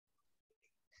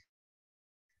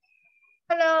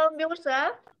Hello,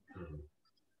 Musa.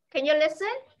 Can you listen?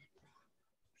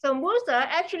 So Musa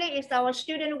actually is our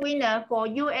student winner for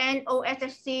UN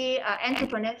OSSC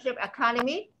Entrepreneurship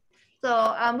Academy.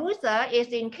 So Musa is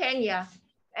in Kenya,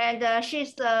 and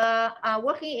she's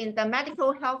working in the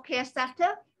medical healthcare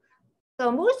sector.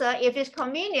 So Musa, if it's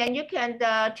convenient, you can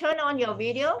turn on your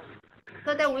video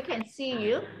so that we can see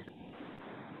you.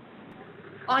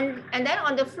 And then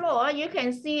on the floor, you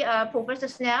can see Professor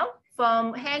Snell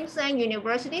from Hang Seng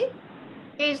University.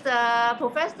 He's a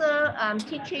professor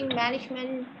teaching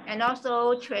management and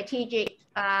also strategic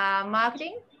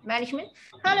marketing management.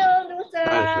 Hello,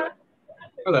 Musa.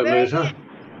 Hello, Musa.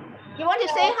 You want to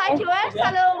say hi to us?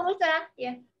 Hello, Musa.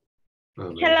 Yeah.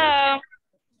 Hello.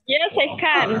 Yes, I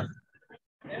can.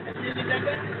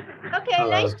 Okay, Hello.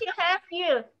 Nice to have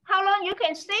you. How long you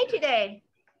can stay today?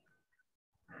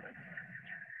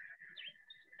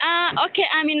 Okay,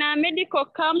 I'm in a medical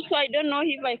camp, so I don't know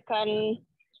if I can.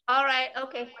 All right,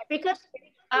 okay. Because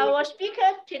our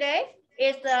speaker today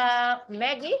is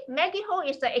Maggie. Maggie, who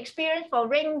is the experience for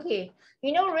Reiki.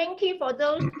 You know Reiki for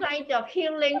those kind of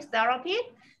healing therapy.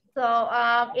 So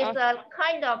it's a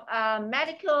kind of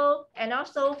medical and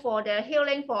also for the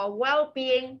healing for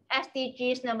well-being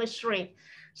SDGs number 3.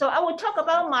 So I will talk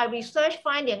about my research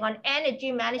finding on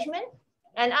energy management.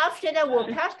 And after that, we'll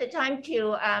pass the time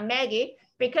to Maggie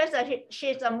because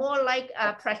she's a more like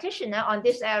a practitioner on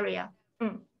this area.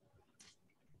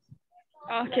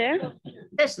 Okay.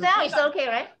 The sound is okay,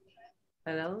 right?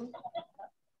 Hello.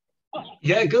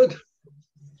 Yeah, good.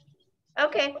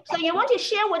 Okay, so you want to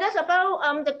share with us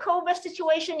about the COVID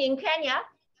situation in Kenya?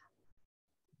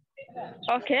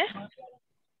 Okay.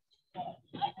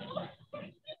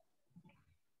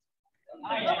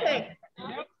 Okay.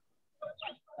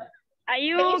 Are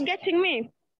you getting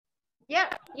me? Yeah,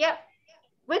 yeah.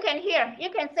 We can hear. You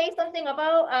can say something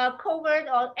about COVID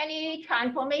or any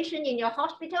transformation in your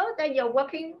hospital that you're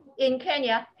working in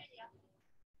Kenya.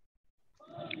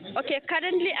 Okay,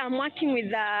 currently I'm working with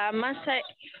the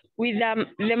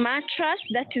the mattress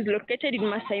that is located in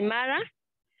Masai Mara,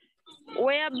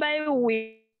 whereby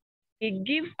we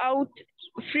give out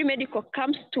free medical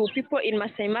camps to people in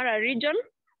Masai Mara region.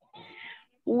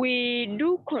 We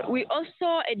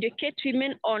also educate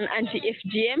women on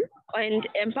anti-FGM and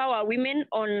empower women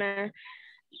on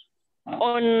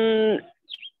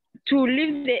to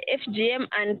leave the FGM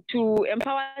and to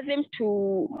empower them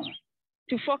to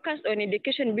focus on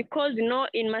education, because you know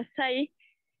in Masai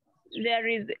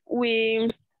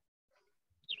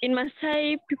in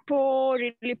Masai people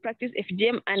really practice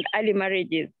FGM and early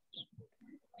marriages.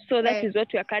 So that is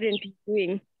what we are currently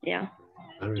doing. Yeah.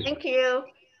 Thank you.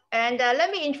 And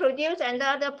let me introduce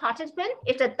another participant.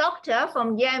 It's a doctor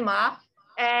from Myanmar.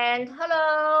 And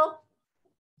hello.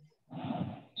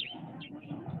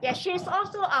 Yeah, she's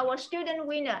also our student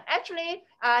winner. Actually,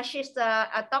 she's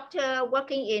a doctor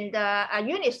working in the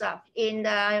UNICEF in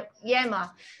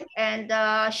Myanmar.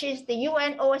 And she's the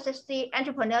UN OSSC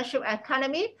Entrepreneurship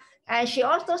Academy. And she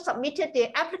also submitted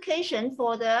the application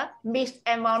for the Miss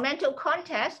Environmental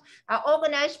Contest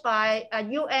organized by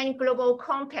UN Global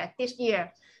Compact this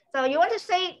year. So you want to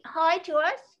say hi to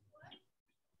us?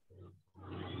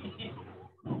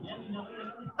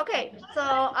 Okay,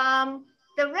 so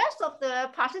the rest of the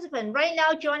participants right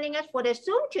now joining us for the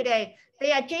Zoom today,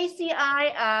 they are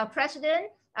JCI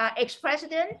president,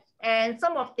 ex-president, and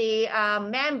some of the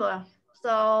members.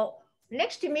 So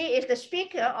next to me is the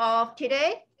speaker of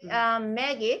today,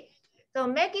 Maggie. So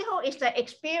Maggie, who is the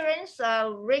experienced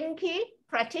Reiki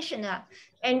practitioner.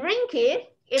 And Reiki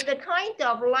is the kind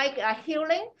of like a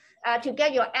healing to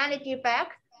get your energy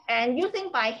back, and using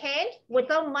by hand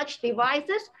without much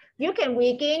devices, you can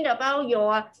regain about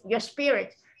your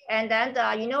spirit. And then,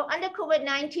 you know, under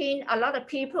COVID-19, a lot of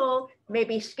people may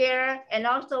be scared and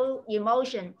also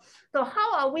emotion. So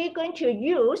how are we going to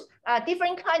use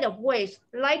different kind of ways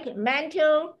like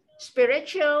mental,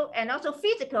 spiritual, and also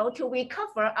physical to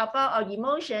recover about our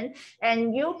emotion,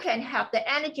 and you can have the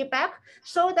energy back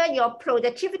so that your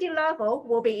productivity level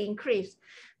will be increased.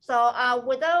 So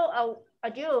without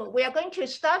ado, we are going to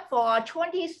start for our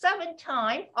 27th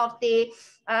time of the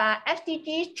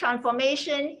SDGs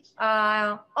transformation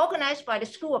organized by the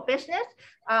School of Business,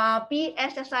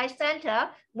 BSSI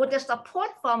Center, with the support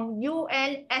from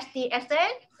UN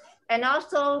SDSN and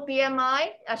also BMI,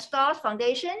 S.T.A.R.S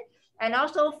Foundation, and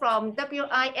also from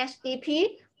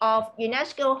WISDP of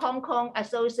UNESCO Hong Kong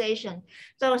Association.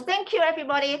 So thank you,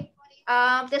 everybody.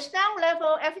 The sound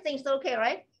level, everything's okay,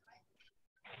 right?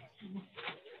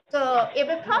 So if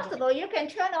it's possible, you can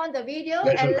turn on the video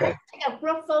and let's take a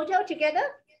group photo together.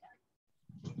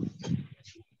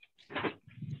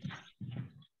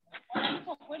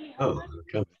 Oh,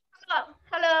 okay.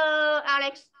 Hello,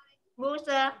 Alex,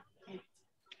 Musa,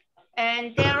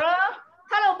 and Dara.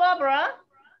 Hello, Barbara.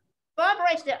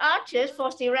 Barbara is the artist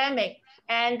for ceramic,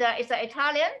 and it's an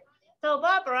Italian. So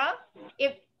Barbara,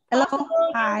 if possible,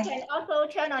 you can also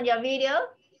turn on your video.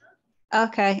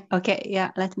 Okay,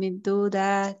 yeah, let me do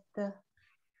that.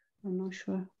 I'm not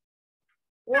sure.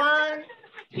 1,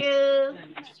 2,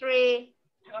 3.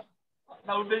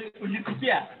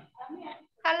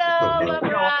 Hello,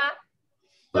 Barbara.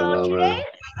 So today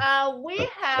we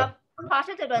have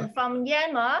participants from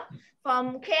Myanmar,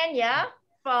 from Kenya,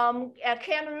 from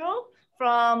Cameroon,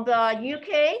 from the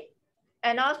UK,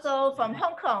 and also from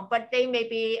Hong Kong, but they may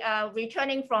be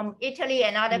returning from Italy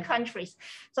and other countries.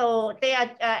 So they are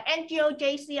NGO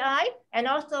JCI and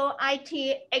also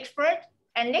IT expert.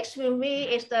 And next with me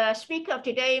is the speaker of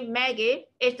today, Maggie,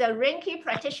 is the Reiki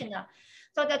practitioner.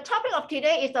 So the topic of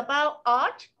today is about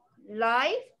art,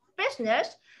 life,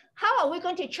 business. How are we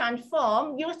going to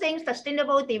transform using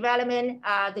sustainable development,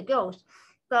 the goals?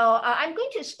 So I'm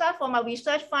going to start from my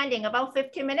research finding about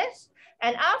 15 minutes.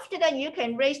 And after that, you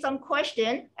can raise some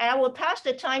question, and I will pass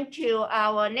the time to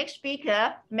our next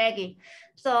speaker, Maggie.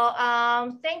 So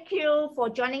thank you for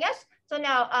joining us. So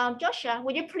now, Joshua,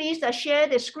 would you please share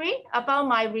the screen about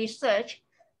my research,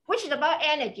 which is about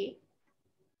energy.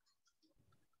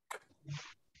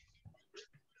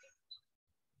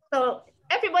 So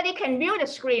everybody can view the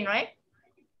screen, right?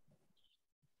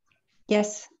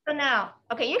 Yes. So now,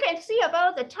 okay, you can see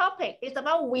about the topic. It's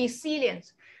about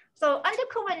resilience. So under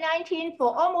COVID-19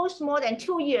 for almost more than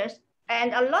 2 years,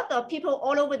 and a lot of people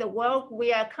all over the world,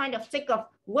 we are kind of sick of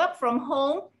work from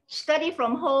home, study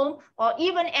from home, or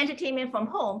even entertainment from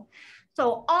home.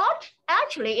 So art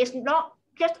actually is not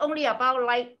just only about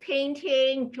like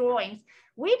painting, drawings.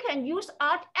 We can use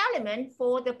art element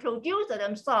for the producer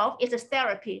themselves. It's a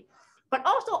therapy, but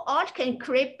also art can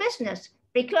create business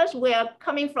because we are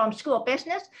coming from School of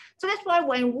Business. So that's why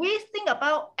when we think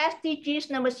about SDGs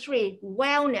number 3,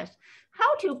 wellness,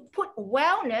 how to put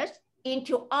wellness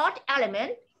into art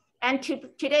element. And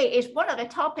today is one of the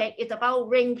topic is about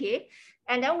Reiki.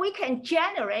 And then we can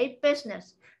generate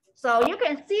business. So you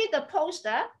can see the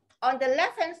poster on the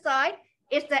left-hand side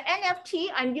is the NFT.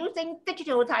 I'm using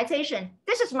digitalization.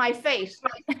 This is my face.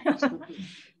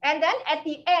 And then at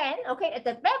the end, okay, at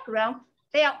the background,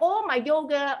 they are all my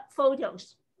yoga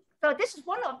photos. So this is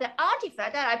one of the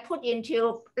artifacts that I put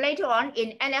into later on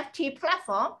in NFT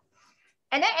platform.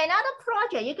 And then another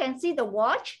project, you can see the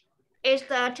watch is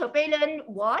the Tourbillon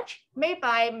watch made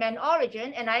by Man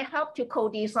Origin, and I helped to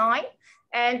co-design.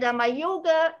 And my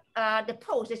yoga, the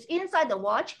pose is inside the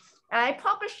watch. I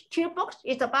published 2 books.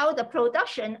 It's about the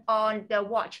production on the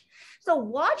watch. So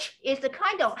watch is the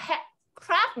kind of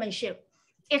craftsmanship.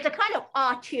 It's a kind of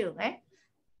art too, right?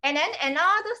 And then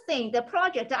another thing, the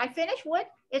project that I finished with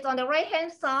is on the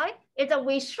right-hand side. It's a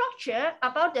restructure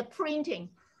about the printing.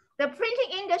 The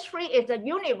printing industry is a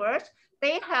universe.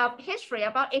 They have history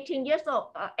about 18 years old,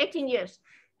 18 years.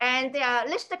 And they are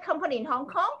listed company in Hong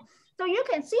Kong. So you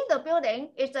can see the building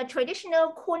is a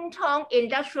traditional Kuntong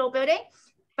industrial building,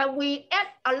 but we add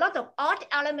a lot of art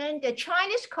element, the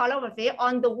Chinese calligraphy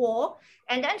on the wall,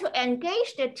 and then to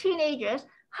engage the teenagers,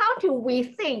 how to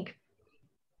rethink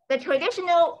the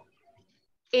traditional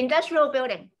industrial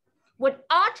building with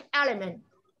art element.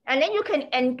 And then you can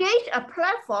engage a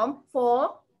platform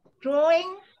for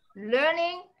drawing,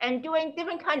 learning, and doing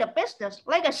different kind of business,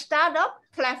 like a startup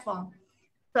platform.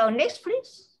 So next,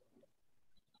 please.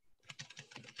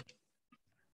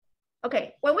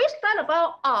 Okay, when we start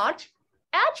about art,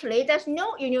 actually there's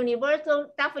no universal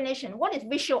definition. What is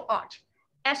visual art?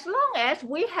 As long as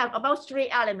we have about 3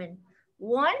 elements.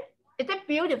 1, is it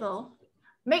beautiful?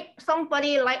 Make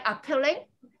somebody like appealing,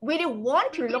 really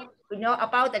want to look,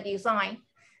 about the design.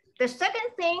 The second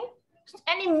thing,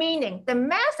 any meaning, the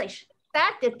message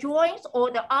that the drawings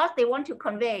or the art they want to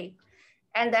convey.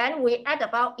 And then we add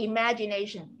about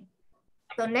imagination.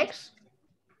 So next.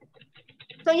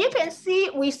 So you can see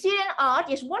resilient art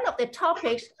is one of the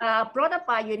topics brought up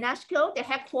by UNESCO, the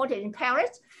headquarters in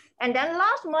Paris. And then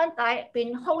last month, I've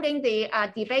been holding the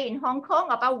debate in Hong Kong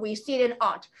about resilient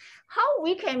art. How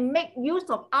we can make use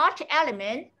of art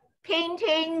element,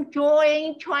 painting,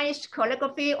 drawing, Chinese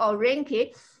calligraphy, or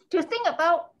Reiki, to think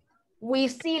about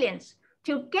resilience,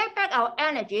 to get back our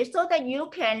energy so that you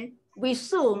can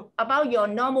resume about your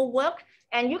normal work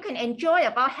and you can enjoy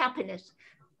about happiness.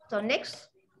 So next.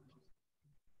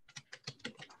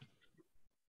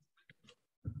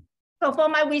 So for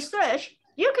my research,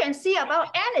 you can see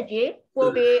about energy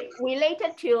will be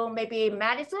related to maybe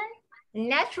medicine,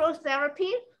 natural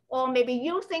therapy, or maybe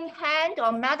using hand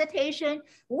or meditation.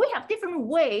 We have different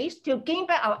ways to gain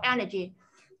back our energy.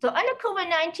 So under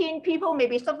COVID-19, people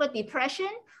maybe suffer depression,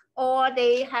 or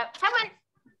they haven't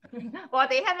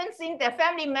seen their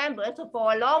family members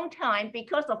for a long time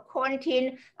because of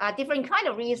quarantine, different kind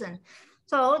of reasons.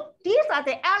 So these are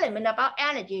the elements about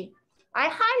energy. I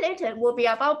highlighted will be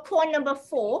about point number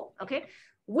 4, okay?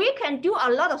 We can do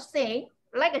a lot of things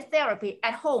like a therapy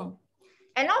at home.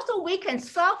 And also we can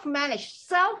self-manage,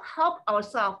 self-help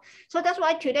ourselves. So that's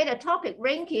why today the topic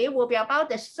Reiki will be about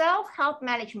the self-help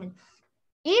management.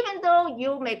 Even though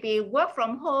you may be work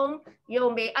from home, you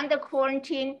may under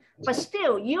quarantine, but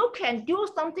still you can do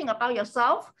something about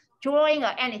yourself, drawing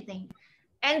or anything.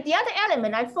 And the other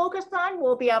element I focused on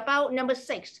will be about number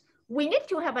 6. We need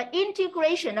to have an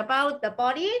integration about the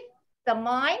body, the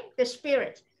mind, the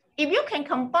spirit. If you can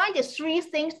combine the 3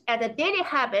 things as a daily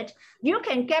habit, you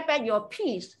can get back your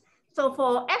peace. So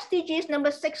for SDGs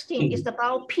number 16 is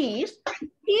about peace.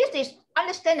 Peace is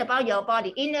understand about your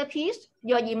body, inner peace,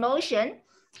 your emotion,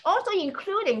 also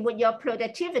including with your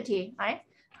productivity, right?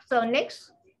 So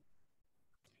next.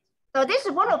 So this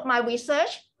is one of my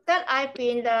research that I've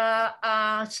been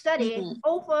studying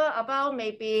over about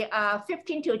maybe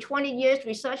 15 to 20 years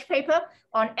research paper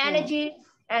on energy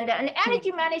and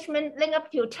energy management linked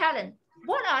up to talent.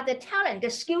 What are the talent, the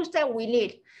skills that we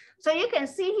need? So you can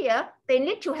see here, they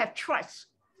need to have trust.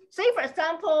 Say for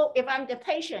example, if I'm the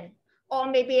patient, or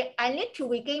maybe I need to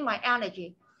regain my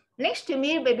energy. Next to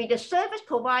me, maybe the service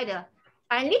provider.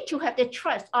 I need to have the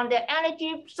trust on the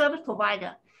energy service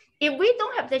provider. If we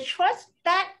don't have the trust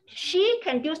that she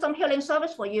can do some healing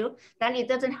service for you, then it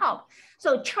doesn't help.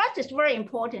 So trust is very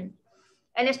important.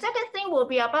 And the second thing will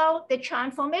be about the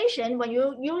transformation when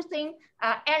you're using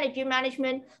energy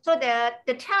management. So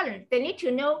the talent, they need to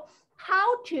know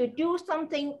how to do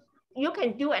something you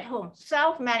can do at home,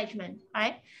 self-management,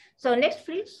 right? So next,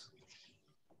 please.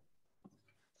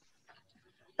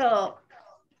 So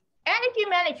energy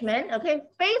management, okay,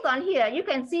 based on here, you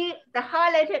can see the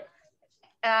highlighted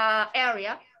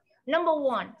area. Number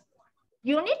 1,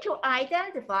 you need to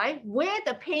identify where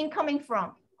the pain coming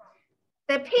from.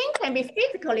 The pain can be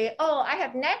physically, oh, I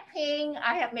have neck pain,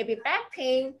 I have maybe back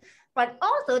pain, but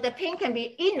also the pain can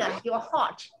be inner, your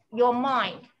heart, your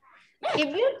mind.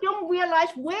 If you don't realize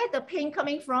where the pain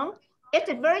coming from,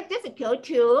 it's very difficult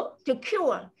to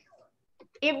cure.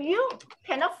 If you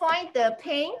cannot find the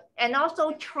pain and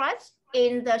also trust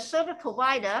in the service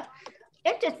provider,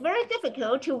 it is very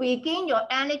difficult to regain your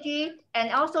energy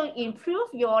and also improve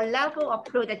your level of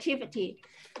productivity.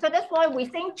 So that's why we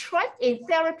think trust in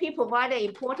therapy provider is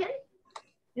important.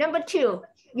 Number 2,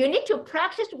 you need to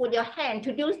practice with your hand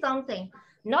to do something.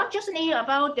 Not just need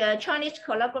about the Chinese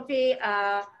calligraphy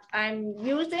I'm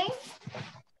using.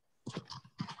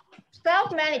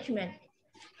 Self-management.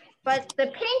 But the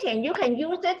painting, you can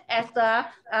use it as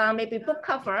a maybe book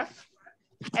cover.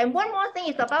 And one more thing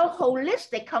is about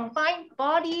holistic, combine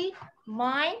body,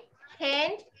 mind,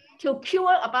 hand to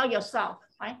cure about yourself,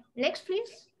 right? Next,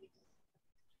 please.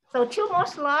 So 2 more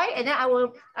slides, and then I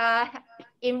will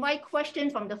invite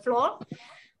questions from the floor.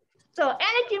 So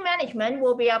energy management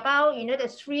will be about, you know, the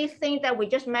 3 things that we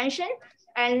just mentioned,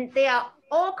 and they are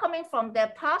all coming from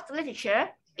the past literature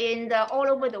in all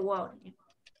over the world.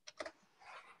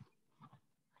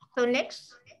 So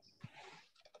next.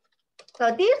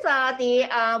 So these are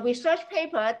the research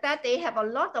papers that they have a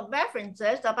lot of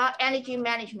references about energy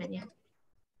management. Yeah.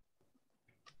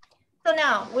 So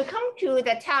now we come to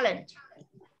the talent.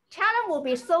 Talent will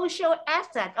be social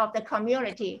asset of the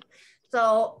community.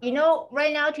 So, you know,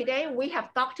 right now today we have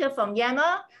doctor from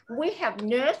Myanmar, we have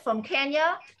nurse from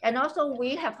Kenya, and also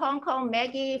we have Hong Kong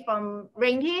Maggie from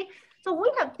Reiki. So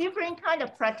we have different kind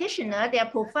of practitioner, they are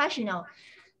professional.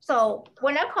 So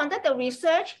when I conduct the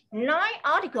research, 9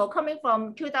 articles coming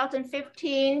from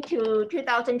 2015 to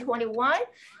 2021,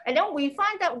 and then we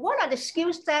find that what are the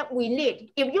skills that we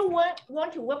need. If you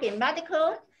want to work in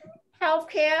medical,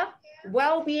 healthcare,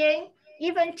 well-being,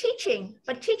 even teaching,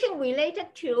 but teaching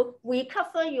related to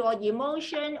recover your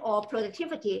emotion or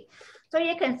productivity. So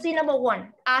you can see number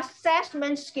 1,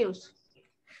 assessment skills.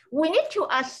 We need to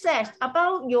assess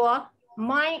about your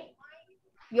mind,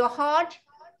 your heart,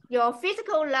 your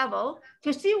physical level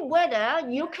to see whether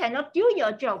you cannot do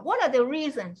your job. What are the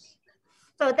reasons?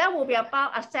 So that will be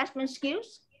about assessment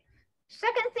skills.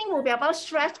 Second thing will be about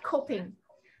stress coping.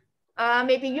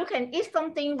 Maybe you can eat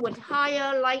something with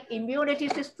higher like immunity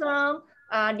system,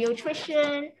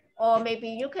 nutrition, or maybe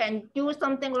you can do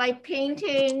something like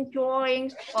painting,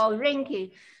 drawings, or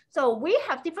Reiki. So we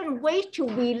have different ways to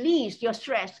release your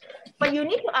stress, but you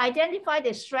need to identify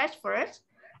the stress first.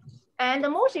 And the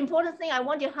most important thing I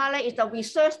want to highlight is the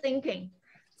research thinking.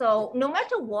 So no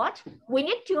matter what, we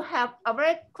need to have a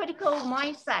very critical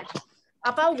mindset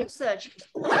about research.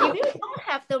 If you don't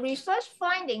have the research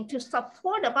finding to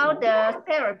support about the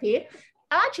therapy,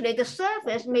 actually the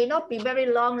service may not be very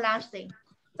long lasting.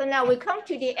 So now we come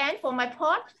to the end for my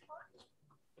part.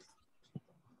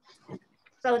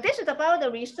 So this is about the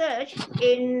research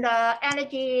in the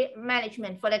energy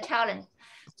management for the talent.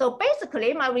 So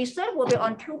basically my research will be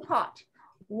on two parts.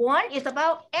 One is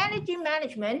about energy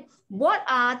management. What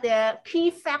are the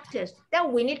key factors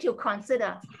that we need to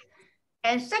consider?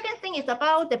 And second thing is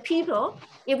about the people.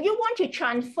 If you want to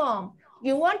transform,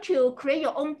 you want to create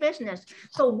your own business.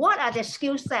 So what are the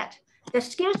skill set? The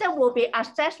skill set will be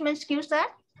assessment skill set,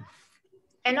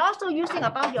 and also using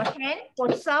about your hand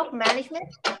for self-management.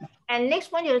 And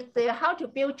next one is how to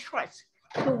build trust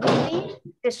to relieve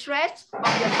the stress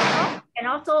of yourself and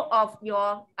also of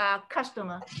your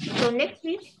customer. So next,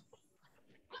 please.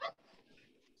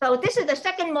 So this is the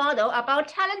second model about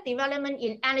talent development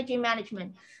in energy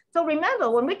management. So remember,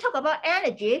 when we talk about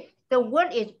energy, the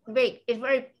word is big, it's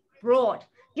very broad.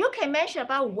 You can mention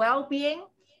about well-being,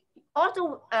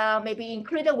 also maybe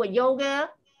included with yoga,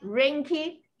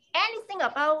 Reiki, anything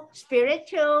about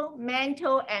spiritual,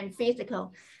 mental, and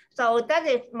physical. So that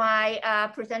is my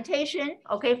presentation,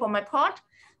 okay, for my part.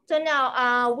 So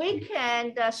now we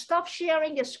can stop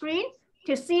sharing the screen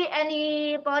to see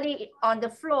anybody on the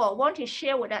floor want to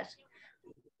share with us.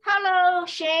 Hello,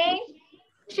 Shane.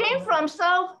 Shane from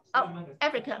South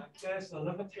Africa. There's a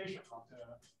limitation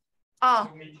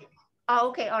of the meeting. Oh,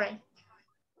 okay, all right.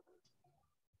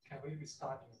 Can we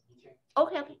restart the meeting?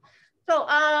 Okay, okay. So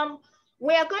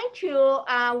we are going to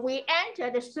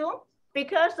re-enter the Zoom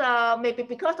because maybe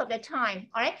because of the time,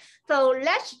 all right? So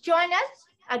let's join us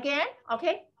again,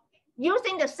 okay?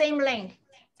 Using the same link.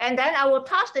 And then I will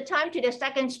pass the time to the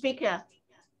second speaker.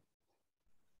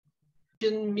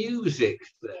 Music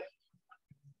there.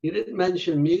 You didn't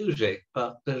mention music,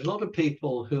 but there's a lot of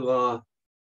people who are,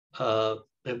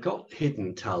 they've got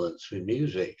hidden talents with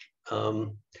music.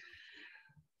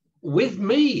 With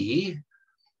me,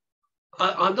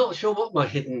 I'm not sure what my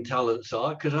hidden talents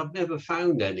are because I've never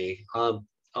found any.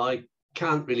 I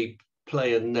can't really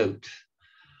play a note,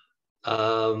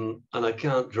 and I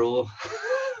can't draw.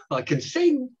 I can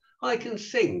sing.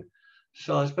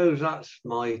 So I suppose that's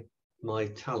my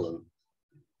talent.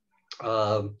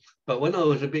 But when I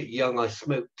was a bit young, I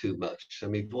smoked too much, so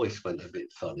my voice went a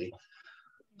bit funny.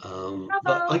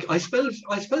 But I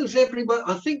suppose everybody.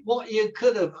 I think what you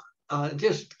could have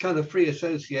just kind of free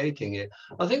associating it.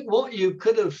 I think what you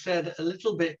could have said a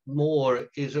little bit more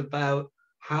is about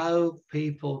how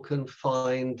people can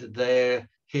find their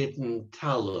hidden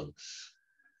talents.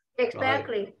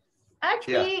 Exactly. Right?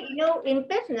 Actually, yeah. You know, in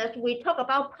business, we talk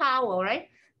about power, right?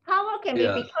 Power can be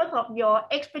because of your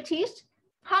expertise.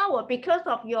 Power because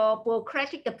of your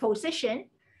bureaucratic position.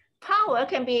 Power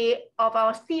can be of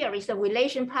our theories, the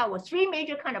relation power, three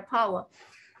major kind of power.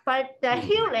 But the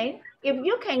healing, if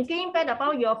you can gain better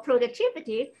about your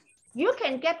productivity, you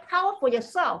can get power for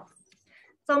yourself.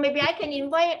 So maybe I can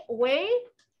invite Wei.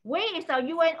 Wei is a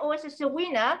UN OSSE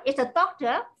winner. It's a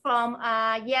doctor from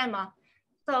Myanmar.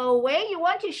 So Wei, you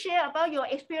want to share about your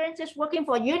experiences working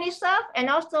for UNICEF and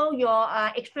also your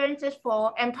experiences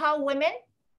for Empower Women?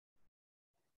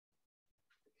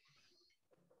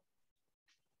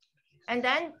 And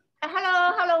then,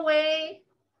 hello, Wei.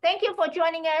 Thank you for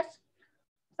joining us.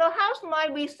 So how's my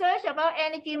research about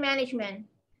energy management?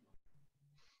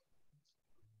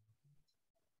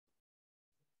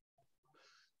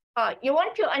 You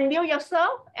want to unmute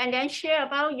yourself and then share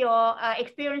about your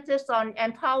experiences on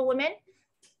Empower Women,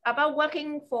 about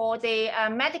working for the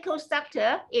medical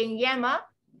sector in Myanmar.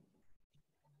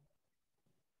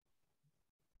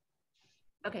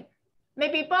 Okay,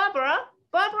 maybe Barbara.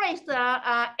 Barbara is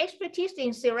expertise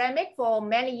in ceramic for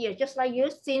many years, just like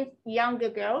you, since younger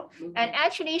girl. And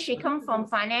actually she comes from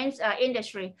finance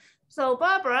industry. So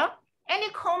Barbara, any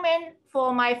comment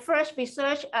for my first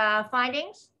research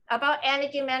findings about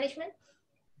energy management?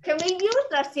 Can we use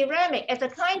the ceramic as a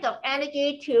kind of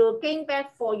energy to gain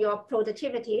back for your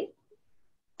productivity?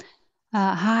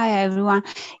 Hi, everyone.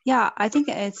 Yeah, I think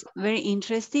it's very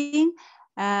interesting.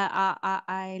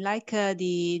 I like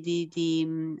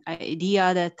the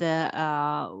idea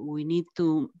that we need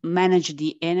to manage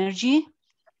the energy,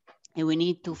 and we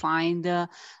need to find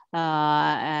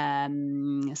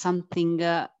something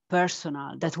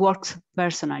personal that works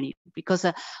personally, because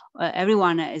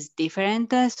everyone is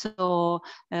different. So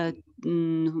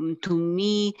to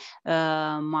me,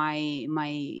 my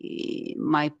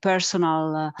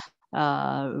personal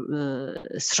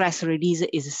stress release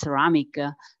is ceramic.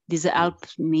 This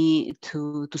helps me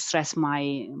to stress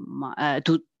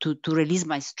to release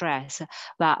my stress.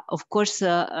 But of course,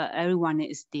 everyone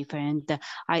is different.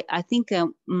 I think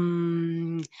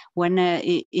when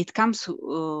it comes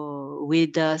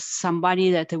with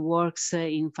somebody that works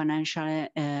in financial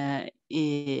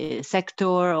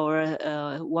sector or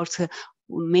works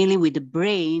mainly with the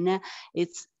brain,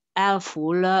 it's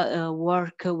helpful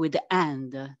work with the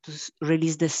hand to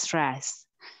release the stress.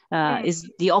 Is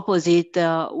the opposite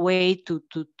way to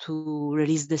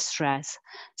release the stress.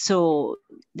 So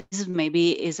this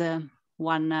maybe is a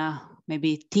one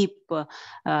maybe tip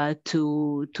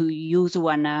to use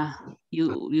when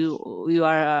you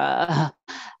are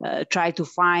try to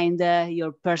find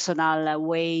your personal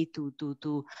way to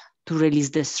release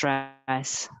the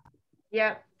stress.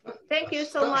 Yeah, thank you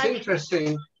so much. That's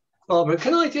interesting. Barbara,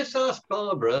 can I just ask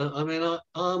Barbara? I mean, yeah,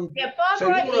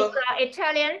 Barbara so is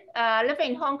Italian,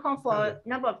 living in Hong Kong for a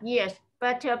number of years,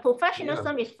 but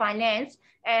professionalism is finance,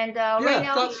 and right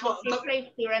now she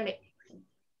plays ceramic.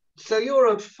 So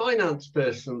you're a finance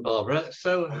person, Barbara.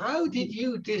 So how did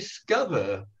you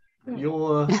discover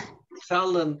your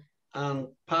talent and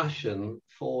passion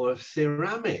for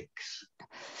ceramics?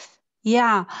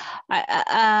 Yeah,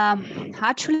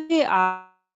 actually, I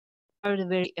started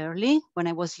very early when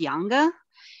I was younger,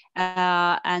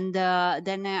 and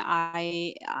then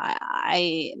I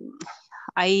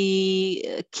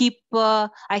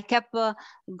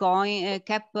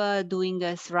kept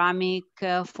doing ceramic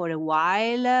for a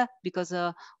while because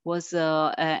was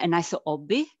a nice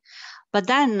hobby. But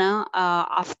then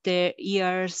after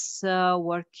years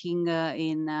working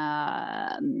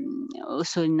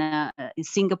also in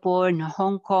Singapore, in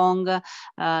Hong Kong,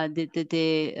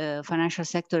 the financial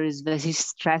sector is very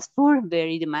stressful,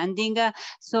 very demanding.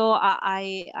 So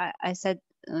I said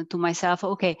to myself,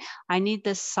 okay, I need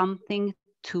something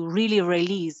to really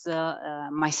release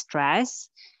my stress.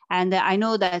 And I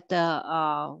know that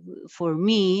for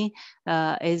me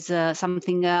is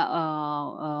something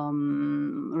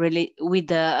really with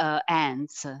the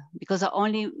hands, because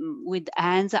only with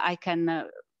hands I can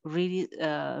really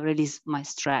release my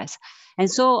stress. And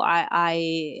so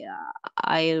I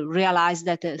realized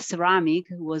that ceramic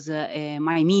was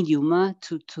my medium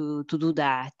to do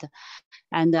that.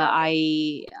 And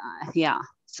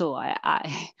so I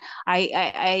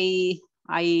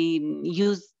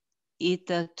use it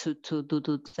to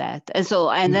do that. And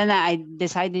so then I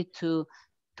decided to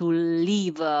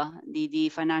leave the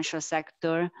financial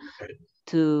sector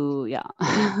to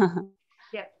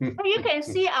Yeah. So you can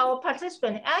see our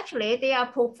participants, actually, they are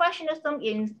professionalism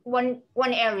in one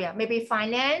area, maybe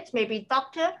finance, maybe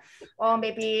doctor, or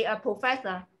maybe a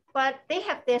professor, but they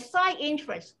have their side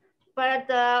interests. But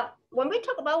when we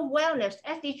talk about wellness,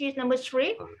 SDGs number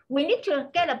 3, we need to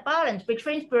get a balance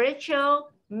between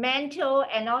spiritual, mental,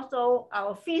 and also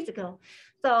our physical.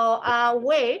 So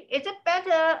Wei, is it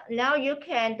better now you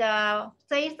can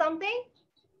say something?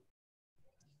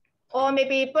 Or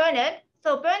maybe Bernard.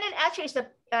 So Bernard actually is the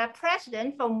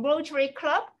president from Rotary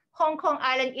Club, Hong Kong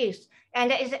Island East,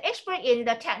 and is an expert in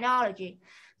the technology.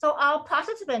 So our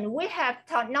participants, we have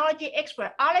technology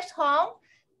expert, Alex Hong,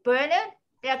 Bernard,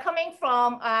 they are coming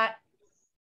from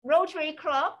Rotary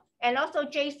Club and also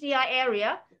JCI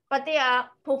area, but they are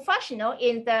professional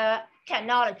in the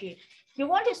technology. You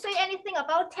want to say anything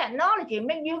about technology,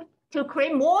 make you to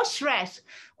create more stress,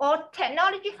 or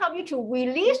technology help you to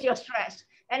release your stress,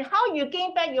 and how you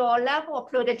gain back your level of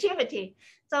productivity?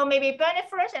 So maybe Bernard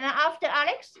first, and then after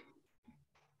Alex.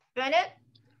 Bernard?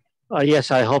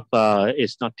 Yes, I hope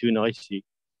it's not too noisy.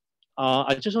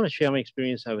 I just want to share my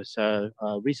experience. I was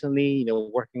recently,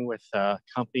 working with a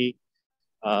company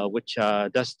which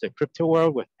does the crypto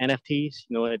world with NFTs.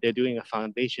 They're doing a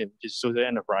foundation, which is social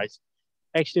enterprise.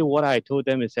 Actually, what I told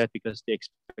them is that because the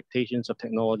expectations of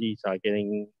technologies are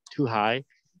getting too high,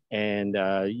 and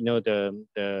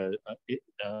the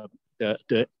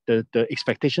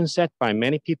expectations set by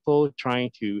many people trying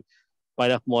to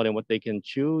bite off more than what they can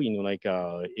chew,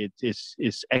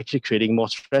 it's actually creating more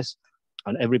stress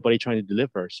on everybody trying to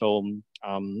deliver. So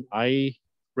I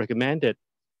recommended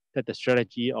that the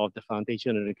strategy of the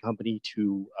foundation and the company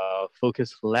to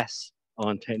focus less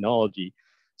on technology,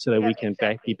 so that we can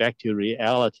be back to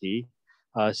reality,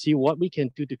 see what we can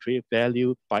do to create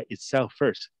value by itself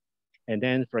first. And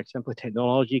then, for example,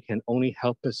 technology can only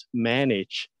help us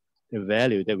manage the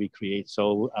value that we create.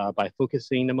 So by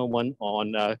focusing, number one,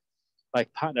 on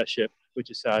like partnership, which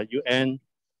is UN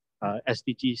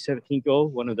SDG 17 goal,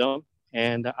 one of them.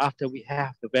 And after we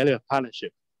have the value of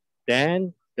partnership,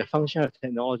 then the function of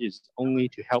technology is only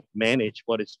to help manage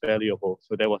what is valuable.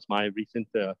 So that was my recent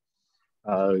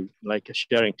like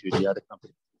sharing to the other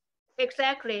company.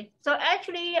 Exactly. So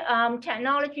actually,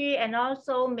 technology and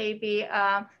also maybe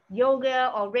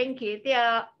yoga or Reiki, they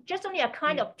are just only a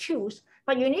kind of tools,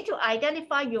 but you need to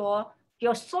identify your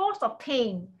source of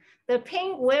pain, the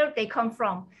pain where they come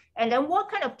from, and then what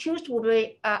kind of tools will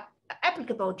be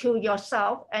applicable to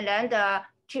yourself, and then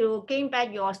to gain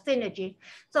back your synergy.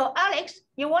 So Alex,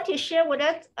 you want to share with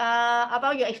us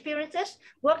about your experiences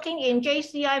working in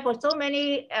JCI for so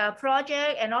many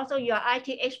projects, and also your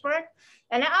IT expert.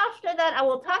 And then after that, I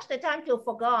will pass the time to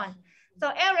Forgan. So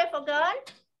Eric Forgan,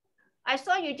 I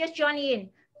saw you just joined in.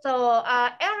 So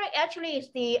Eric actually is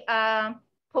the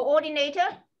coordinator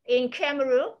in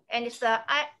Cameroon, and it's the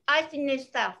ICN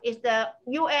staff, is the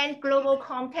UN Global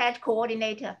Compact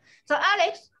coordinator. So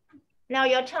Alex, now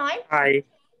your time. Hi.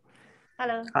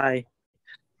 Hello. Hi.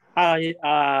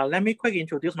 Let me quickly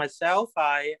introduce myself.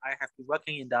 I have been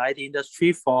working in the IT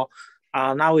industry for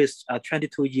now it's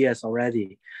 22 years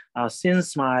already.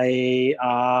 Since my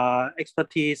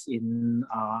expertise in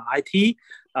IT,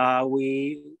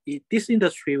 in this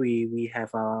industry, we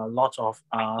have a lot of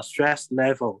stress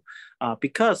level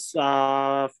because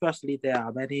firstly, there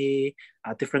are many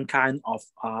different kinds of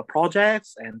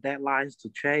projects and deadlines to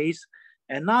chase.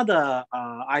 Another,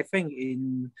 I think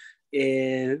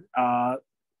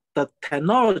the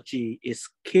technology is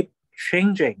keep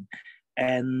changing,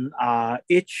 and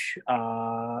each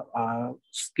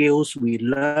skills we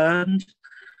learned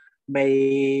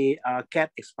may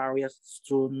get expired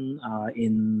soon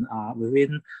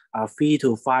within 3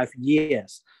 to 5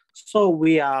 years. So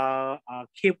we are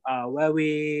keep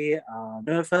very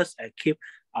nervous and keep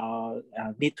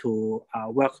need to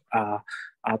work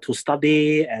to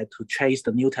study and to chase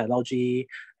the new technology,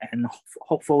 and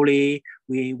hopefully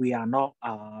we are not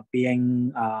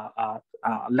being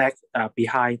lag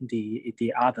behind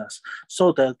the others.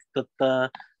 So the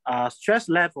stress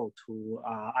level to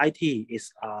IT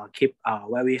is keep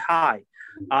very high.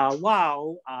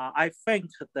 While I think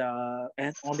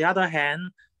and on the other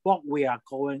hand, what we are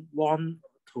want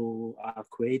to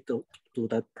create to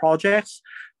the projects,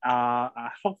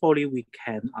 hopefully we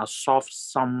can solve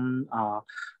some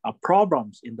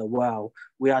problems in the world.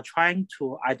 We are trying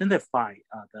to identify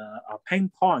the pain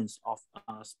points of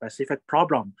a specific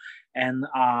problem. And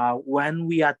when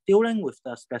we are dealing with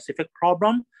the specific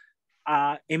problem,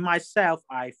 in myself,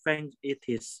 I think it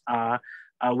is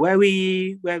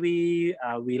very, very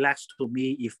relaxed to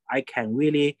me if I can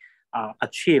really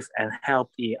achieve and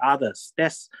help the others.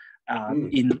 That's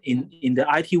in the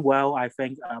IT world, I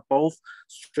think both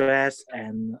stress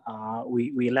and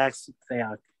we relax, they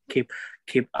are keep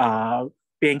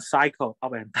being cycled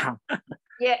up and down.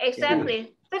 Yeah,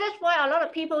 exactly. So that's why a lot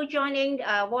of people joining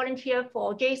volunteer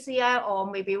for JCI or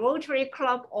maybe Rotary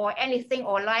Club or anything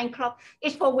or Lion Club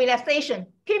is for relaxation.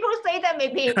 People say that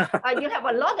maybe you have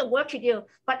a lot of work to do,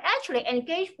 but actually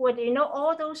engage with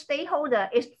all those stakeholders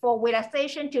is for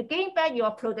relaxation, to gain back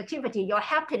your productivity, your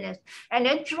happiness, and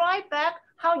then drive back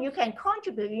how you can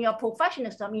contribute in your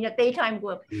professionalism in your daytime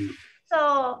work.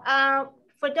 So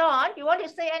for Dawn, you want to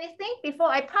say anything before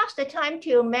I pass the time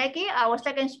to Maggie, our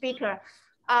second speaker?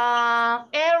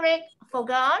 Eric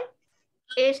Forgan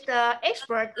is the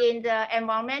expert in the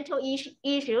environmental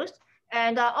issues,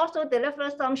 and also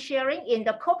delivers some sharing in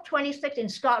the COP26 in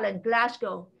Scotland,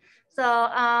 Glasgow. So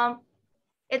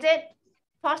is it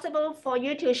possible for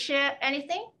you to share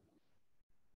anything?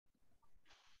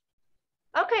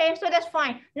 Okay, so that's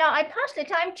fine. Now I pass the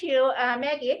time to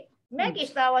Maggie. Maggie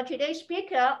is our today's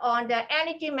speaker on the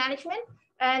energy management,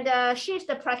 and she's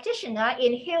the practitioner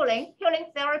in healing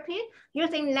therapy,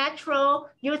 using natural,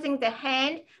 using the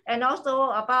hand, and also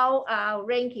about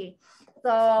Reiki.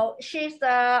 So she's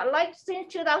like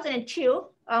since 2002,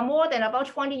 more than about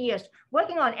 20 years,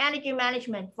 working on energy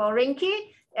management for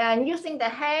Reiki and using the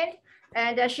hand.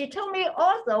 And she told me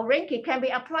also Reiki can be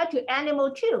applied to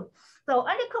animal too. So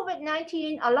under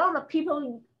COVID-19, a lot of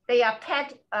people, they are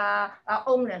pet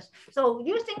owners. So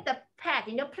using the pet,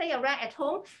 play around at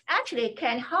home, actually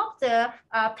can help the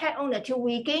pet owner to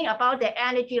regain about the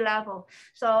energy level.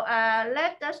 So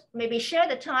let us maybe share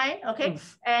the time, okay?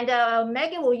 And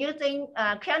Maggie will using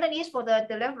Cantonese for the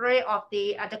delivery of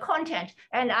the content,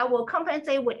 and I will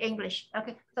compensate with English.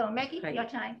 Okay, so Maggie, your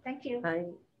time. Thank you.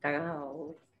 大家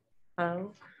好，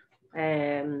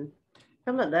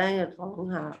今日咧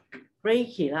講下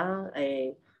Reiki 啦，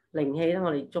靈氣啦，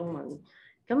我哋中文。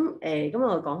咁咁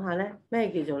我講下咧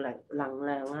咩叫做能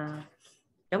量啊？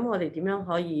咁我哋點樣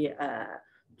可以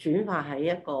轉化喺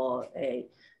一個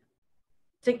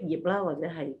職業啦，或者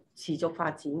係持續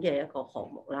發展嘅一個項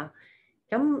目啦。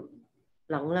咁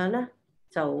能量咧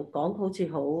就講好似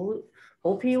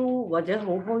好飄或者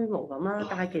好虛無咁啦。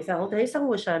但係其實我哋喺生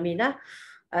活上面咧，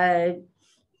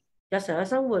日常嘅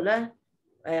生活咧，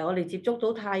我哋接觸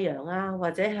到太陽啊，或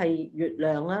者係月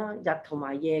亮啦、日同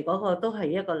埋夜嗰個都係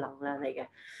一個能量嚟嘅。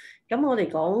咁我哋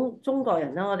講中國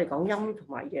人啦，我哋講陰同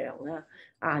埋陽啊，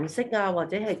顏色啊，或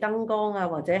者係燈光啊，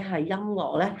或者係音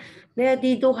樂咧，呢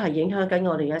一啲都係影響緊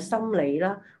我哋嘅心理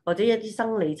啦，或者一啲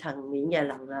生理層面嘅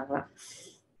能量啦。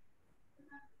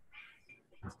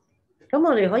咁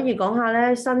我哋可以講下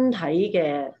咧，身體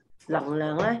嘅能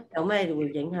量咧有咩會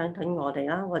影響緊我哋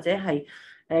啦，或者係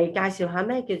介紹下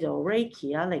咩叫做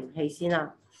Reiki 啊靈氣先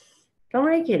啦。咁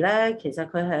Reiki 咧其實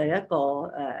佢係一個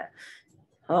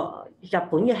日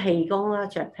本嘅氣功啦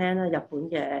 ，Japan 啦，日本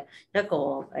嘅一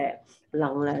個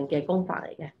能量嘅功法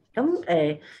嚟嘅。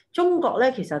咁中國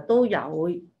咧其實都有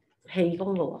氣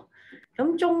功嘅喎。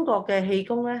咁中國嘅氣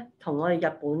功咧，同我哋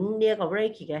日本呢一個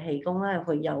Reiki 嘅氣功咧，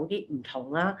佢有啲唔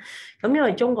同啦。咁因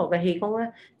為中國嘅氣功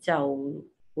咧，就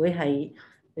會係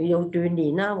要鍛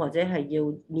鍊啦，或者係要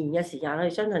練嘅時間係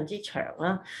相當之長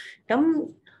啦。咁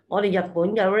我哋日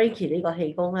本嘅 Reiki 呢個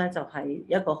氣功咧，就係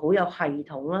一個好有系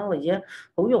統啦，或者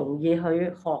好容易去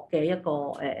學嘅一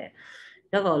個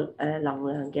能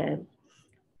量嘅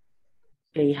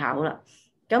技巧啦。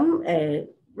咁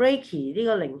Reiki 呢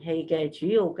個靈氣嘅主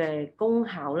要嘅功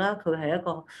效啦，佢係一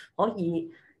個可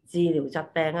以治療疾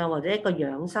病啊，或者一個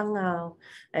養生啊，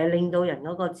令到人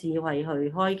嗰個智慧去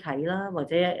開啓啦，或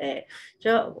者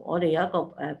將我哋有一個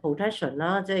protection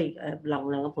啦，即係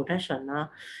能量嘅 protection 啦。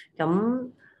咁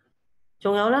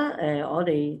仲有啦，我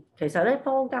哋其實咧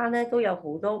坊間咧都有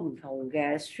好多唔同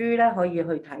嘅書咧，可以去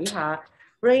睇下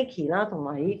Reiki 啦，同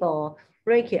埋呢個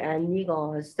Reiki and 呢個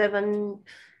 7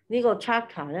呢個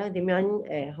chakra 咧點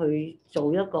樣去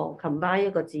做一個 combine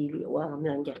一個治療啊咁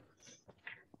樣嘅。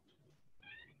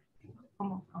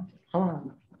好啊。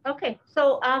Okay,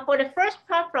 so for the first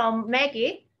part from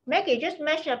Maggie just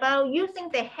mentioned about using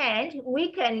the hand,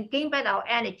 we can gain back our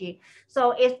energy.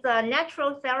 So it's a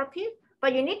natural therapy,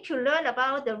 but you need to learn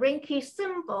about the Reiki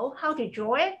symbol, how to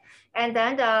draw it, and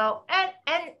then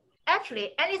and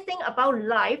actually anything about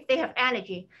life, they have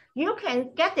energy. You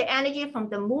can get the energy from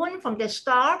the moon, from the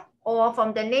star, or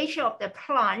from the nature of the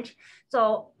plant.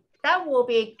 So that will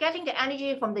be getting the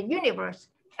energy from the universe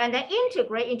and then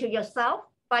integrate into yourself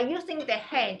by using the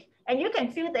hand. And you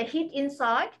can feel the heat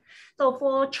inside. So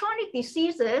for chronic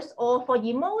diseases or for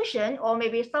emotion or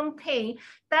maybe some pain,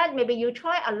 that maybe you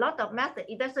try a lot of methods,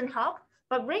 it doesn't help,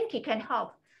 but Reiki can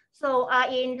help. So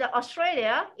in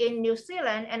Australia, in New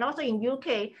Zealand, and also in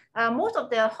UK, most of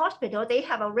the hospitals, they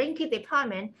have a Reiki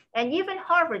department. And even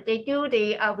Harbour, they do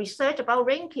the research about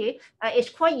Reiki. It's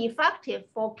quite effective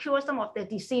for cure some of the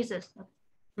diseases.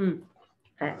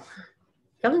 係。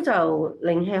咁就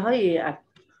靈氣可以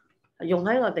用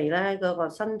喺我哋咧嗰個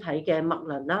身體嘅脈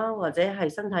輪啦，或者係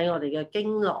身體我哋嘅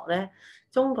經絡咧。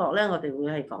中國咧，我哋會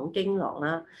係講經絡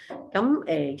啦。咁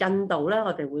印度咧，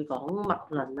我哋會講脈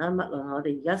輪啦。脈輪我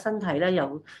哋而家身體咧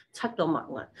有7個脈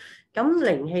輪。咁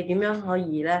靈氣點樣可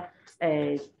以咧？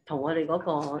同我哋嗰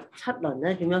個7輪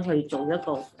咧點樣去做一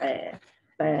個合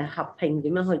併？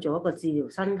點樣去做一個治療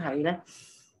身體咧？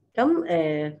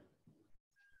咁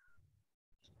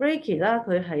Reiki 啦，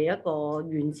佢係一個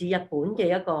源自日本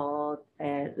嘅一個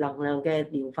能量嘅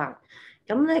療法。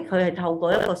咁咧，佢係透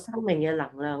過一個生命嘅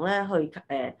能量咧，去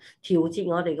調節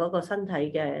我哋嗰個身體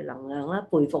嘅能量啦，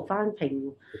恢復翻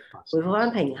平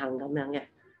衡咁樣嘅。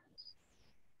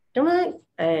咁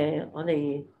咧，我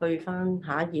哋去翻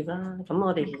下一頁啦。咁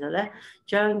我哋其實咧，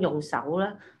將用手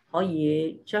咧，可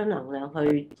以將能量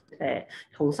去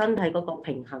同身體嗰個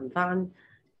平衡翻，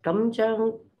咁將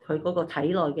佢嗰個體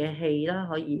內嘅氣啦，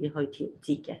可以去調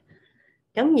節嘅。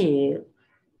咁而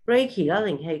Reiki 啦，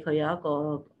靈氣佢有一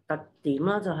個特點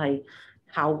啦，就係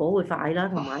效果會快啦，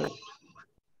同埋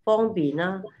方便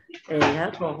啦。有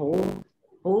一個好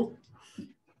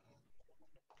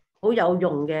有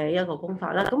用嘅一個功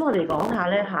法啦。咁我哋講下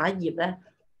咧，下一頁咧，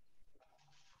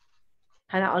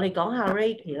係啦，我哋講下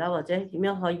Reiki 啦，或者點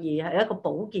樣可以係一個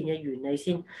保健嘅原理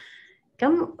先。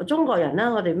咁中國人啦，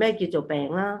我哋咩叫做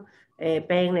病啦？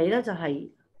病理咧就係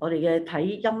我哋嘅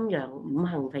睇陰陽五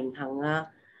行平衡啊，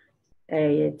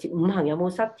五行有冇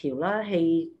失調啦，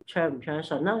氣暢唔暢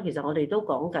順啦。其實我哋都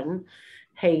講緊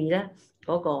氣咧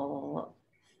嗰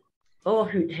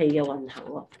個血氣嘅運行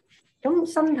喎。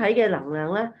咁身體嘅能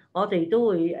量咧，我哋都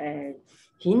會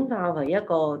顯化為一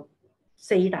個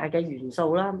4大嘅元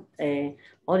素啦。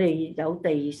我哋有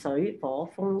地水火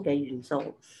風嘅元素。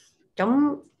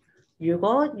咁如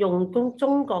果用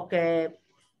中國嘅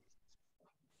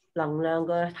能量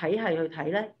嘅體系去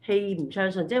睇咧，氣唔暢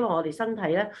順，即係話我哋身體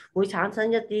咧會產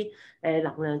生一啲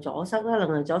能量阻塞啦。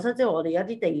能量阻塞即係我哋有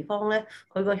啲地方咧，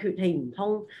佢個血氣唔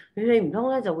通，血氣唔通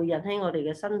咧就會引起我哋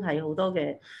嘅身體好多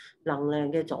嘅能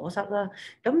量嘅阻塞啦。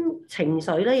咁情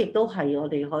緒咧亦都係我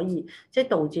哋可以即係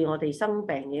導致我哋生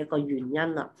病嘅一個原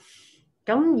因啦。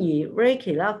咁而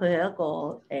Reiki 啦，佢係一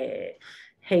個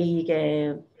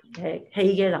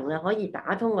氣嘅能量，可以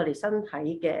打通我哋身體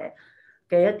嘅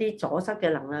一啲阻塞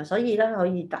嘅能量，所以咧可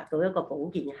以達到一個保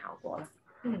健嘅效果啦。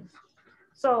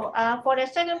So for the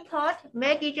second part,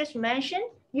 Maggie just mentioned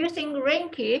using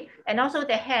Reiki and also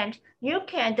the hand, you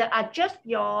can adjust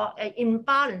your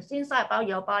imbalance inside about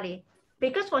your body.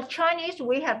 Because for Chinese,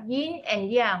 we have yin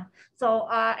and yang. So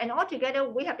and altogether,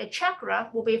 we have the chakra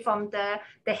will be from the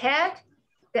head,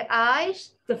 the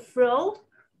eyes, the throat,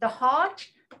 the heart,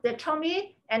 the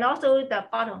tummy, and also the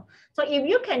bottom. So if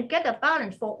you can get a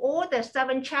balance for all the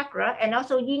 7 chakra and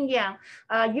also yin yang,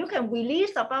 you can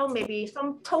release about maybe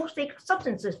some toxic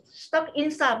substances stuck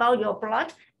inside about your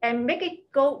blood and make it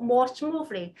go more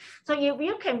smoothly. So if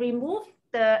you can remove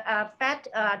the bad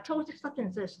toxic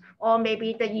substances or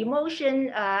maybe the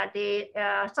emotion,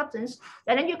 substance,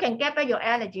 and then you can get back your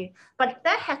energy. But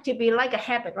that has to be like a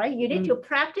habit, right? You need to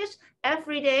practice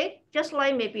every day, just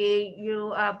like maybe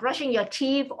you are brushing your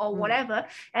teeth or whatever.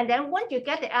 And then once you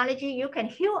get the energy, you can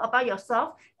heal about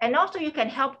yourself and also you can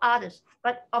help others.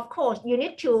 But of course, you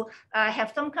need to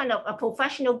have some kind of a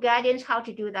professional guidance how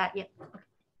to do that. Yeah.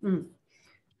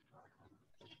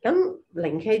 咁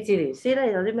靈氣治療師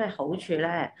咧有啲咩好處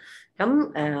咧？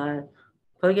咁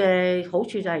佢嘅好處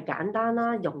就係簡單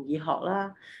啦，容易學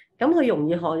啦。咁佢容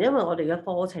易學，因為我哋嘅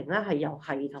課程咧係有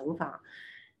系統化。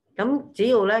咁只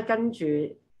要咧跟住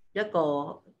一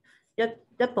步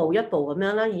一步咁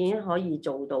樣咧，已經可以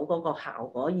做到嗰個效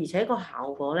果，而且個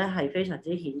效果咧係非常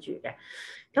之顯著嘅。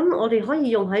咁我哋可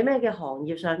以用喺咩嘅行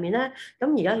業上面咧？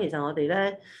咁而家其實我哋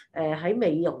咧喺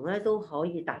美容咧都可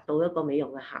以達到一個美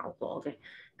容嘅效果嘅。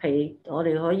我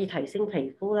哋可以提升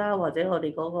皮膚啦，或者我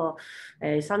哋嗰個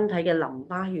身體嘅淋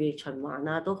巴血液循環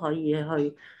啊，都可以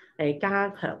去加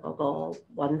強嗰個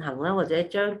運行啦，或者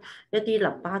將一啲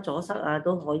淋巴阻塞啊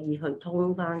都可以去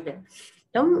通翻嘅。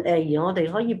咁而我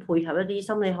哋可以配合一啲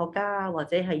心理學家啊，或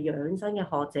者係養生嘅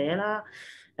學者啦，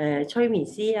催眠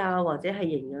師啊，或者係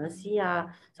營養師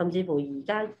啊，甚至乎而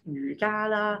家瑜伽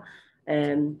啦。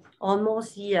按摩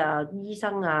師啊、醫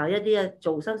生啊、一啲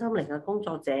做身心靈嘅工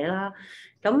作者啦，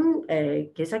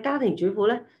咁其實家庭主婦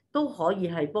咧都可以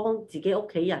係幫自己屋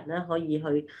企人咧，可以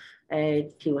去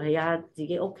調氣下自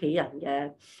己屋企人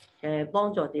嘅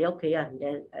幫助自己屋企人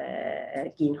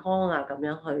嘅健康啊，咁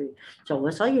樣去做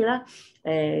嘅。所以咧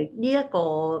呢一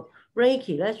個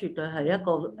Reiki 咧，絕對係一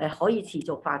個可以持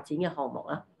續發展嘅項目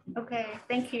啦。Okay,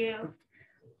 thank you.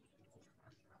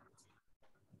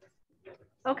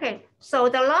 Okay, so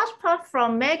the last part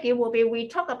from Maggie will be we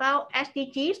talk about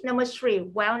SDGs, number 3,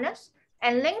 wellness,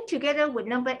 and linked together with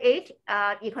number 8,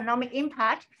 economic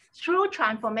impact through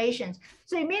transformations.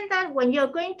 So it means that when you're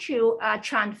going to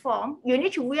transform, you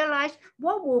need to realize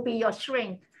what will be your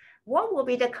strength, what will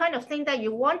be the kind of thing that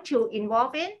you want to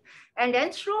involve in, and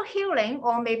then through healing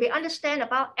or maybe understand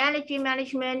about energy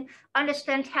management,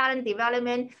 understand talent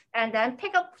development, and then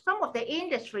pick up some of the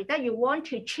industry that you want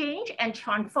to change and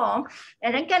transform,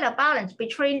 and then get a balance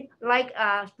between like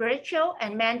spiritual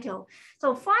and mental.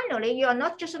 So finally, you are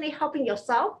not just only helping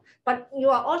yourself, but you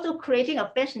are also creating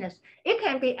a business. It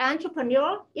can be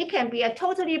entrepreneur, it can be a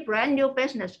totally brand new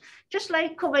business. Just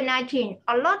like COVID-19,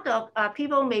 a lot of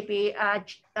people may be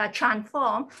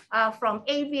transformed from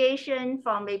aviation,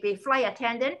 from maybe flight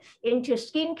attendant into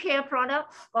skincare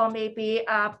product, or maybe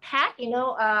pet, a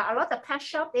lot of pet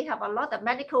shop, they have a lot of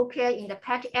medical care in the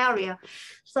pet area.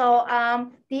 So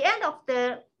the end of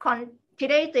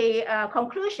today's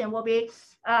conclusion will be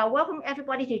welcome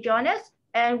everybody to join us.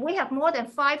 And we have more than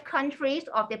 5 countries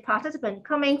of the participants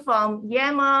coming from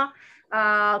Myanmar,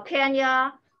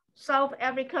 Kenya, South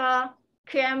Africa,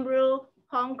 Cameroon,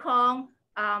 Hong Kong,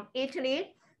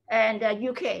 Italy, and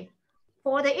UK.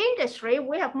 For the industry,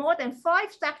 we have more than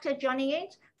 5 sectors joining in,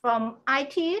 from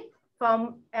IT,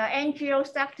 from NGO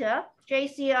sector,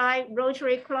 JCI,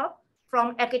 Rotary Club,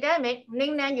 from academic,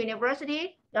 Ningnan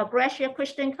University, Gratia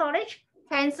Christian College,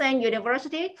 Tencent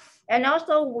University, and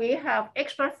also we have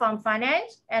experts from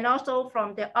finance and also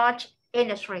from the art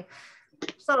industry.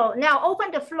 So now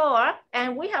open the floor,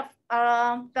 and we have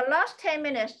the last 10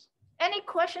 minutes. Any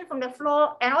question from the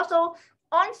floor? And also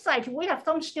on site, we have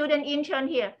some student intern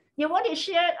here. You want to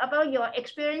share about your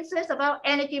experiences about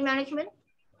energy management?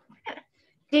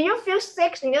 Do you feel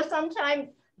sick, sometimes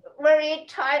very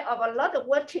tired of a lot of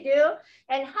work to do,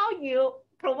 and how you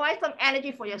provide some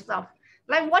energy for yourself,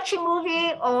 like watching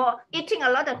movie or eating a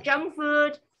lot of junk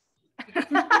food.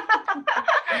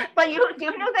 But you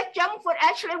know that junk food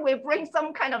actually will bring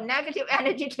some kind of negative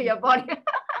energy to your body.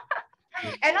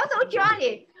 And also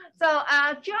Johnny. So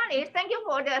Johnny, thank you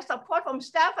for the support from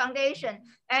S.T.A.R.S Foundation.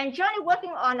 And Johnny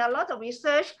working on a lot of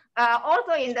research,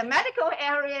 also in the medical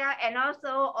area and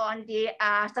also on the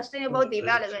sustainable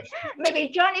development. Maybe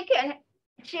Johnny can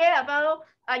share about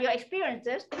your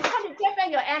experiences, how to get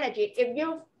back your energy if you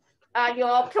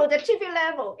your productivity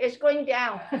level is going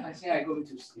down. I think I go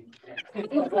to sleep.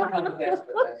 Of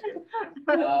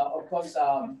course,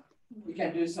 we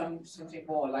can do something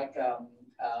more like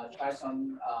try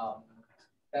some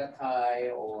that Thai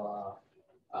or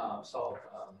sort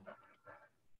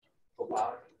of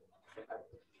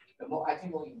I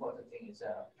think more important thing is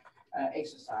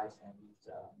exercise and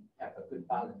have a good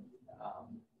balance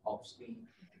of sleep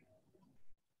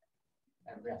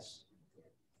and rest.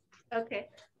 Okay.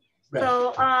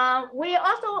 So we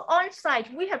also on site,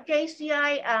 we have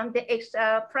JCI, the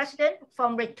ex-president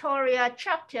from Victoria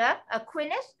chapter,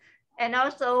 Aquinas, and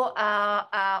also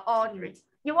Audrey.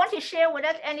 You want to share with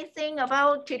us anything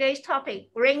about today's topic?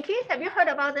 Reiki, have you heard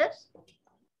about this?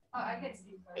 I can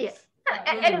speak first. Yes.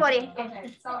 Anybody?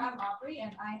 Okay, so I'm Aubrey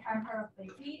and I have heard of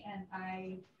Reiki and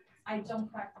I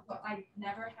don't practice, I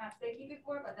never had Reiki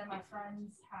before, but then my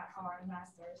friends are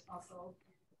masters also.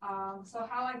 So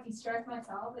how I de-stress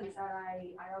myself is that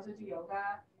I also do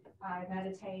yoga, I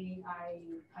meditate, I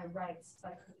write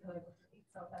like calligraphy.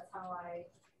 So that's how I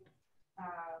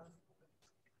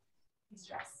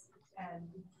de-stress and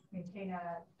maintain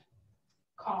a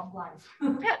calm life.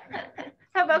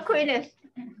 How about Queenie?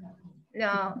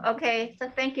 No, okay, so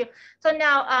thank you. So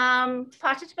now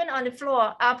participant on the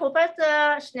floor,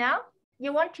 Professor Snell,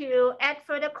 you want to add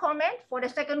further comment for the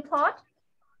second part?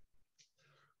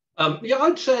 Yeah,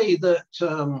 I'd say that,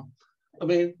 I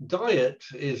mean, diet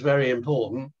is very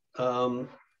important.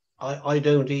 I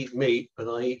don't eat meat, but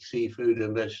I eat seafood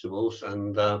and vegetables.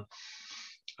 And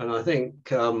I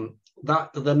think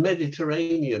that the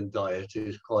Mediterranean diet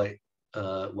is quite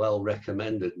well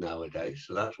recommended nowadays.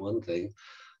 So that's one thing.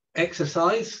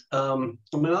 Exercise. I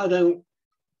mean, I don't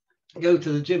go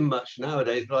to the gym much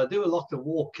nowadays, but I do a lot of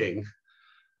walking.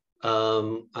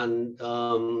 And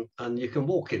you can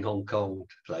walk in Hong Kong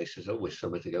to places. Always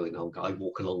somewhere to go in Hong Kong. I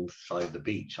walk alongside the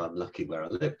beach. I'm lucky where I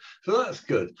live, so that's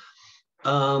good.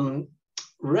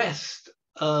 Rest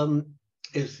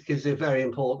is very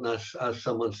important, as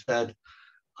someone said.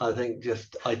 I think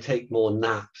just I take more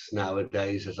naps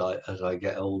nowadays as I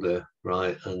get older,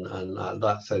 right? And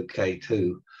that's okay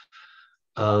too.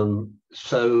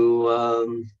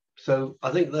 So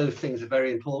I think those things are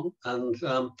very important, and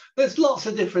there's lots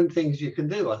of different things you can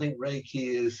do. I think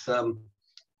Reiki is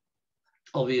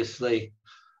obviously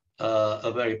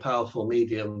a very powerful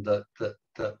medium that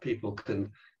people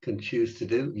can choose to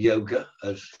do. Yoga,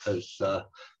 as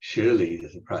Shirley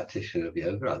is a practitioner of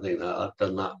yoga. I think that I've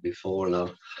done that before,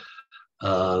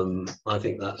 and I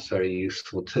think that's very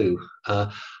useful too.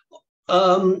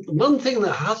 One thing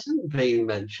that hasn't been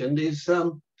mentioned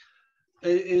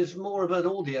is more of an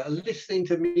audio, listening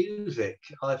to music.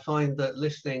 I find that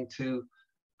listening to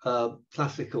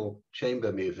classical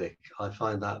chamber music, I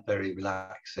find that very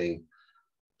relaxing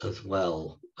as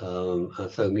well.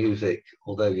 And so music,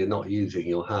 although you're not using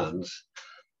your hands,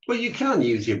 well, you can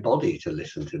use your body to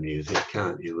listen to music,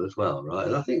 can't you, as well, right?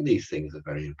 And I think these things are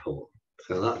very important.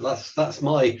 So that's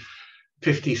my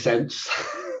 50 cents.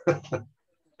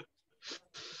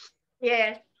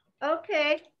 Yeah,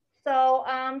 okay. So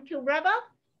to wrap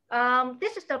up,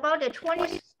 this is about the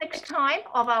 26th time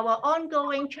of our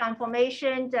ongoing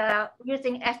transformation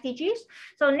using SDGs.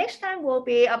 So next time will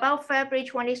be about February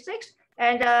 26th.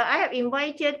 And I have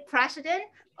invited President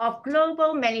of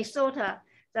Global Minnesota,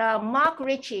 Mark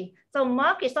Ritchie. So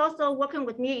Mark is also working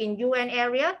with me in UN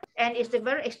area and is a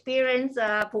very experienced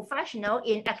professional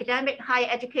in academic higher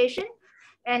education.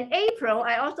 And April,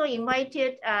 I also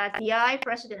invited the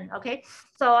president, okay?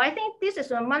 So I think this is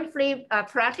a monthly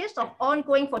practice of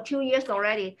ongoing for 2 years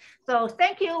already. So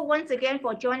thank you once again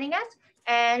for joining us.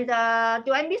 And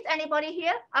do I miss anybody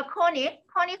here? Connie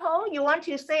Ho, you want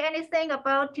to say anything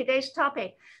about today's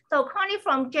topic? So Connie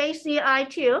from JCI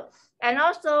too, and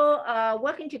also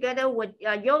working together with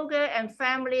Yoga and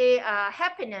Family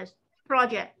Happiness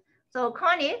Project. So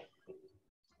Connie.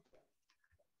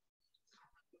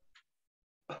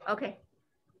 Okay.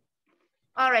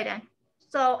 All right then.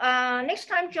 So next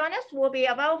time join us will be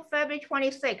about February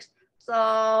 26th.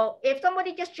 So if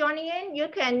somebody just joining in, you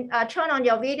can turn on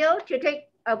your video to take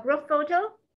a group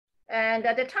photo. And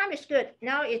the time is good.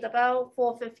 Now it's about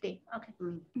 4:50. Okay.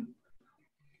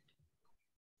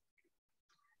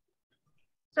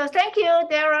 So thank you,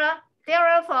 Dara.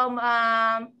 Dara from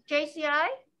JCI.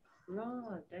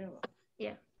 No, Dara.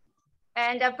 Yeah.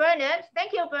 And Bernard,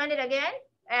 thank you, Bernard, again.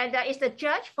 And is the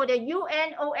judge for the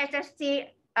UNOSSC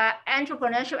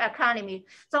Entrepreneurship Academy.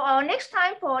 So our next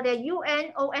time for the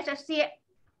UNOSSC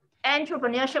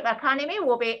Entrepreneurship Academy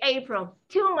will be April,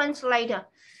 2 months later.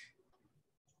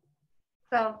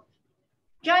 So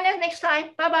join us next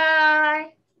time.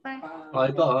 Bye-bye. Bye.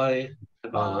 Bye-bye. Bye-bye.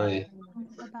 Bye-bye.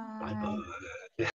 Bye-bye.